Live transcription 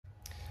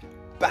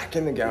Back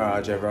in the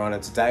garage, everyone,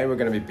 and today we're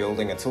going to be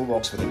building a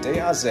toolbox for the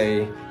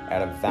DRZ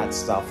out of that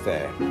stuff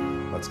there.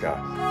 Let's go.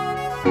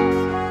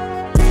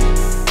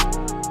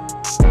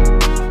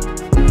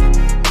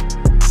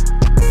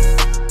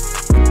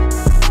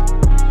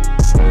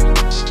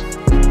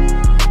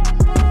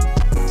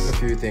 A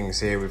few things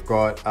here. We've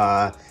got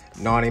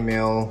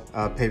 90mm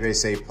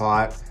PVC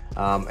pipe,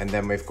 and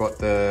then we've got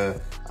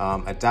the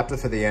adapter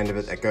for the end of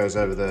it that goes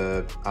over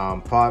the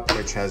pipe,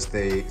 which has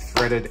the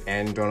threaded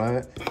end on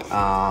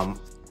it,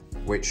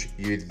 which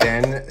you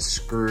then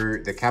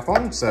screw the cap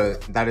on. So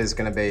that is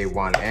going to be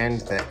one end,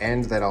 the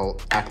end that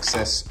I'll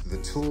access the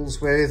tools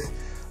with.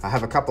 I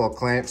have a couple of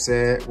clamps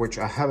there, which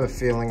I have a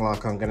feeling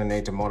like I'm going to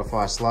need to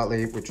modify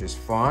slightly, which is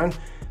fine.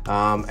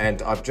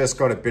 And I've just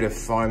got a bit of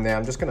foam there.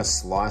 I'm just going to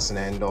slice an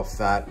end off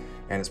that,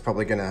 and it's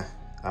probably going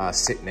to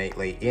sit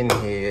neatly in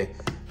here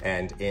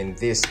and in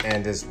this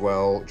end as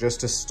well,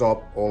 just to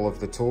stop all of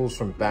the tools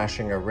from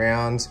bashing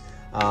around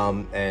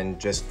and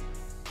just,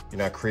 you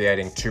know,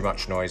 creating too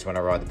much noise when I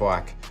ride the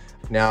bike.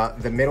 Now,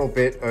 the middle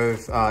bit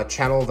of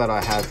channel that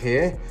I have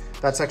here,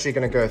 that's actually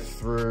going to go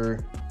through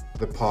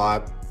the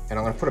pipe, and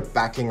I'm going to put a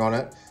backing on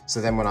it, so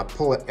then when I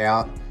pull it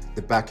out,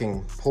 the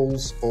backing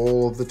pulls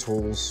all of the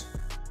tools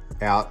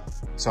out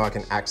so I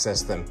can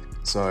access them.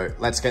 So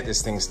let's get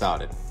this thing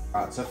started.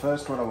 All right, so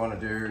first what I want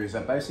to do is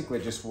I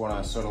basically just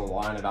want to sort of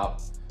line it up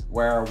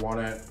where I want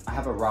it. I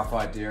have a rough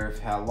idea of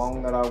how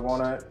long that I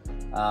want it.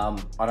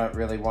 I don't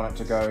really want it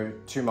to go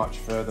too much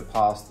further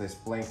past this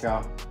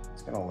blinker.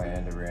 It's going to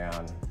land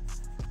around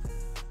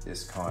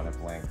this kind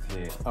of length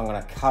here. I'm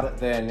going to cut it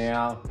there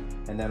now,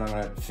 and then I'm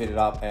going to fit it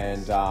up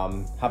and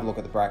have a look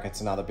at the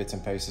brackets and other bits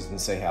and pieces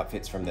and see how it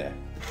fits from there.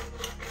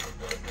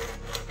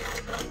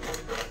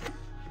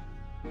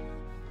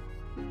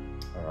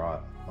 All right,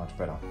 much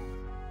better.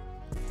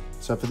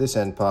 So for this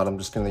end part, I'm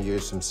just going to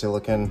use some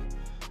silicone.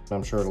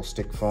 I'm sure it'll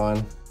stick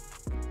fine.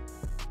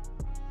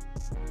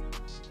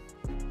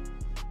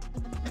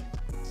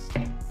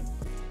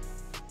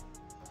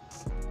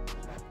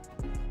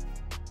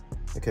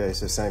 Okay,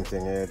 so same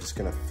thing here, just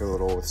gonna fill it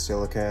all with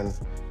silicone,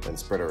 then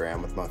spread it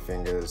around with my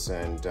fingers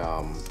and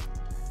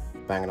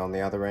bang it on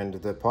the other end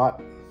of the pipe.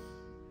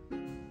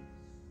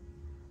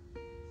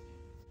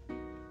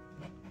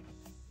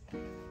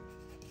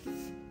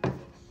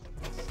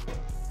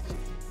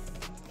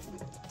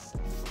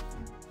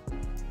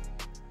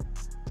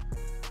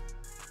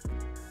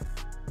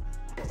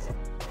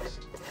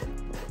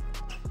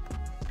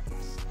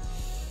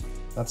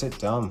 That's it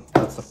done.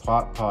 That's the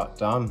pipe part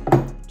done.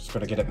 Just got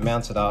to get it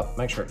mounted up,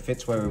 make sure it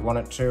fits where we want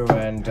it to,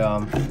 and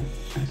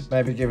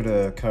maybe give it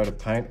a coat of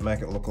paint,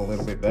 make it look a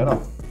little bit better.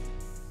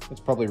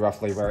 It's probably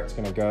roughly where it's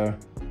going to go.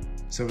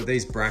 So with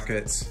these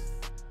brackets,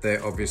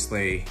 they're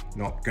obviously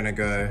not going to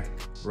go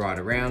right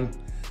around.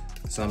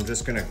 So I'm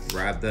just going to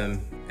grab them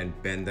and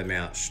bend them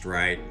out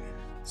straight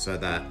so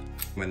that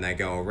when they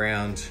go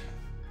around,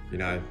 you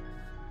know,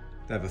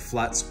 they have a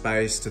flat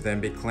space to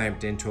then be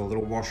clamped into a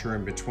little washer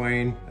in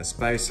between, a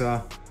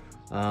spacer,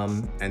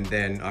 and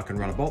then I can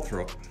run a bolt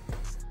through it.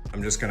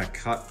 I'm just gonna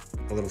cut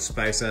a little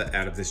spacer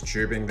out of this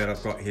tubing that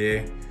I've got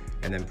here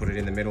and then put it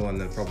in the middle, and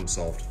the problem's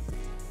solved.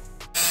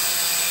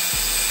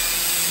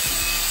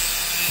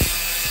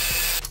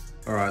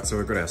 All right, so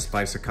we've got our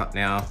spacer cut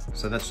now.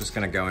 So that's just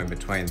gonna go in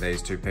between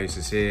these two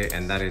pieces here,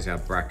 and that is our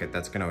bracket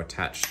that's gonna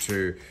attach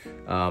to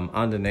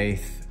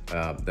underneath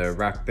the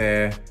rack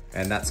there,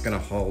 and that's going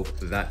to hold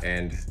that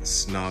end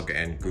snug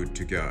and good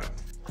to go.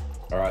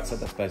 All right, so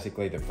that's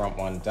basically the front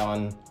one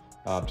done.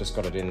 I've just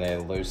got it in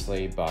there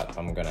loosely, but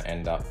I'm going to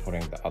end up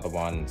putting the other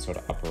one sort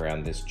of up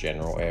around this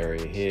general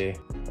area here.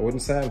 I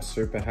wouldn't say I'm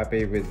super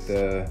happy with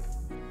the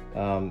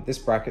this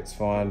bracket's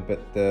fine,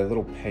 but the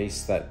little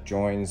piece that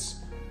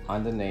joins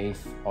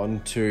underneath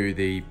onto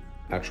the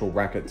actual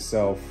rack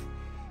itself,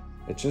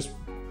 it's just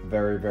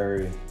very,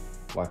 very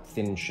like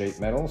thin sheet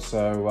metal.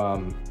 So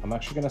I'm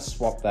actually going to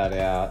swap that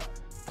out,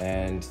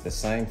 and the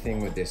same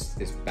thing with this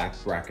back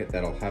bracket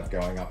that I'll have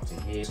going up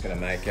to here. It's going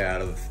to make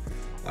out of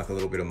like a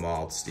little bit of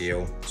mild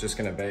steel. It's just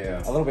going to be a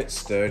little bit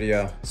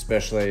sturdier,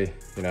 especially,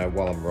 you know,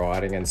 while I'm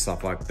riding and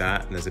stuff like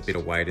that, and there's a bit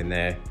of weight in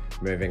there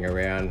moving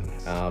around.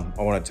 I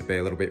want it to be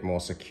a little bit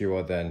more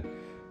secure than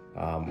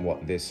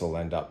what this will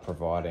end up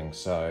providing.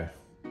 So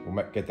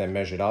we'll get them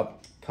measured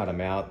up, cut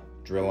them out,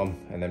 drill them,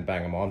 and then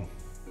bang them on.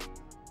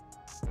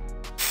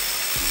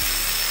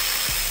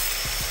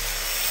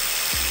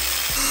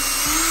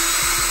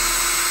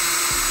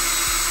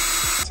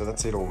 So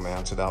that's it all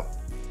mounted up.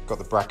 Got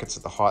the brackets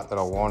at the height that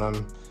I want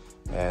them,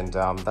 and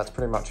that's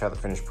pretty much how the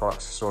finished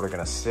product's sort of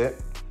going to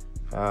sit.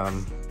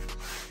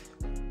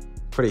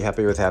 Pretty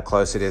happy with how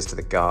close it is to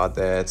the guard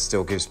there. It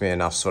still gives me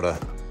enough sort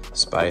of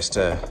space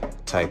to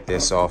take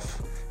this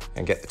off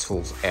and get the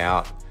tools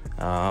out.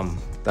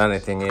 The only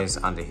thing is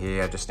under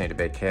here, I just need to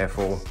be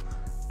careful.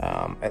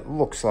 It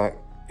looks like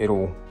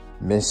it'll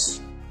miss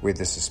with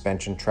the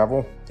suspension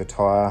travel, the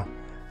tire,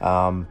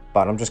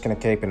 but I'm just going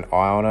to keep an eye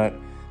on it.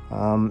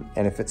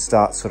 And if it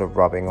starts sort of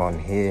rubbing on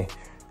here,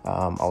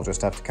 I'll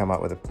just have to come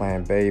up with a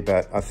plan B,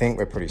 but I think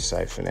we're pretty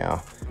safe for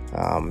now.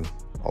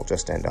 I'll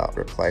just end up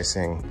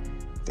replacing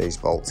these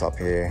bolts up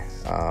here,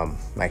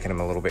 making them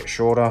a little bit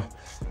shorter,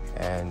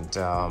 and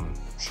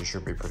she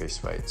should be pretty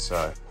sweet.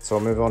 So I'll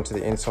move on to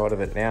the inside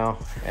of it now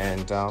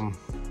and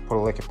put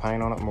a lick of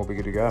paint on it and we'll be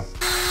good to go.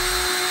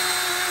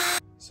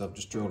 So I've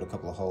just drilled a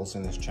couple of holes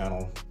in this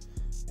channel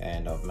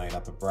and I've made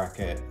up a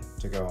bracket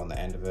to go on the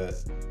end of it.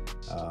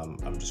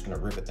 I'm just gonna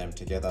rivet them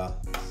together.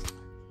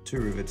 2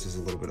 rivets is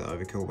a little bit of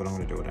overkill, but I'm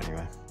gonna do it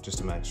anyway, just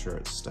to make sure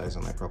it stays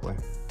on there properly.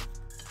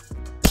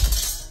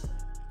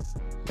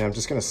 Now I'm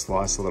just gonna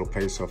slice a little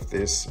piece off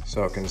this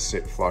so it can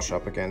sit flush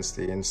up against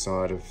the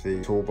inside of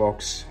the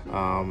toolbox,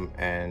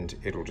 and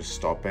it'll just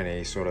stop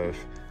any sort of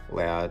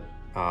loud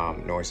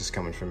noises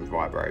coming from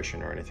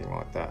vibration or anything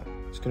like that.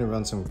 Just gonna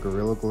run some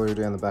Gorilla Glue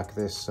down the back of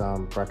this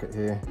bracket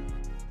here.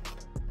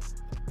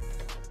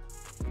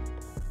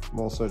 I'm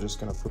also just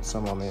gonna put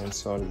some on the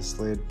inside of the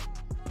slid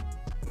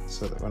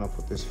so that when I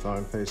put this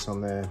foam piece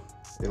on there,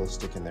 it'll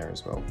stick in there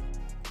as well.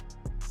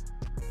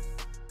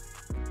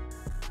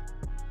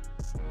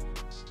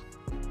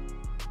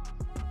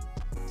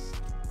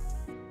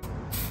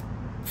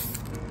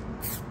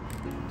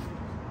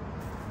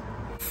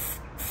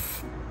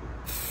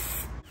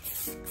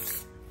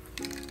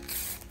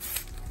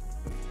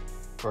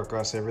 Alright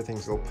guys,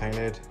 everything's all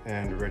painted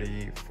and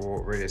ready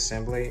for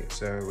reassembly,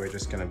 so we're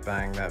just going to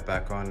bang that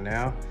back on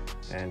now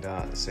and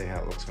see how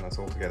it looks when it's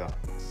all together.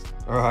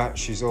 Alright,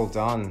 she's all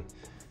done.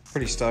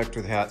 Pretty stoked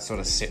with how it's sort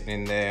of sitting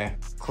in there.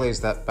 Clears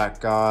that back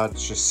guard,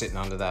 it's just sitting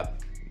under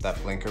that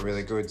blinker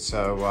really good.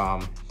 So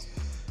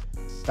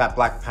that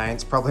black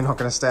paint's probably not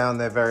going to stay on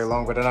there very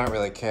long, but I don't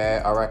really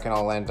care. I reckon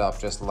I'll end up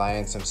just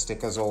laying some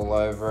stickers all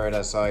over it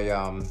as I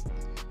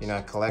you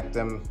know, collect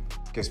them.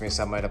 Gives me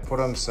somewhere to put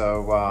them,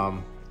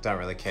 so don't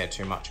really care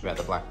too much about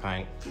the black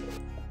paint.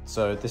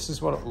 So this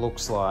is what it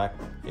looks like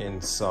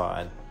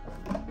inside.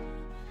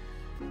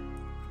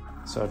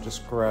 So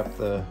just grab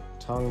the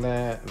tongue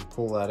there and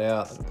pull that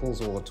out. It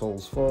pulls all the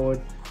tools forward,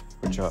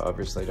 which I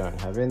obviously don't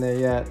have in there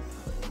yet.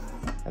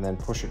 And then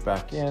push it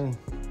back in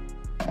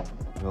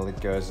and the lid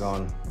goes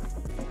on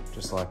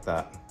just like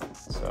that.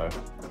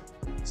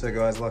 So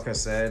guys, like I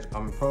said,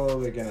 I'm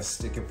probably gonna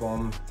sticker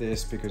bomb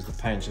this because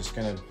the paint's just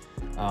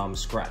gonna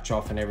scratch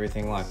off and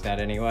everything like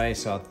that anyway.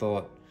 So I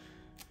thought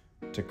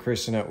to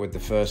christen it with the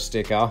first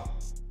sticker,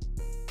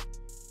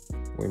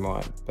 we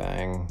might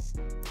bang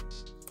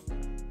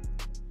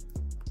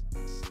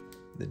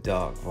the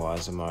Dark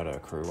Visor Moto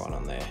Crew one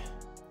on there.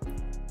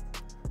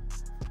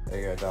 There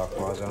you go, Dark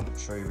Visor. I'm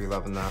sure you'll be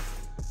loving that.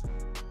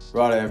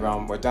 Right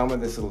everyone, we're done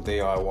with this little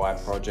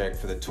DIY project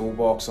for the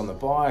toolbox on the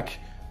bike.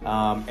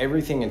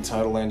 Everything in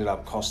total ended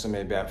up costing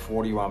me about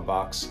 41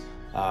 bucks.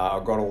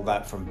 I got all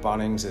that from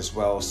Bunnings as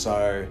well,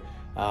 so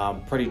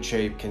pretty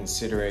cheap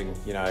considering,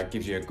 you know, it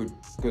gives you a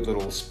good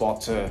little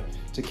spot to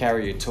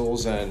carry your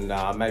tools and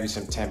maybe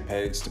some temp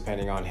pegs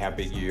depending on how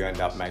big you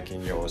end up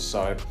making yours.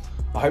 So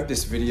I hope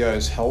this video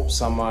has helped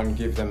someone,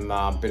 give them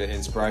a bit of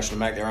inspiration to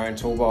make their own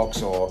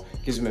toolbox, or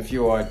gives them a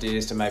few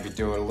ideas to maybe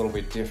do it a little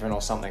bit different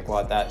or something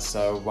like that.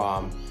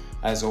 So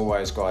as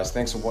always guys,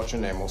 thanks for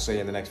watching and we'll see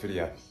you in the next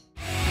video.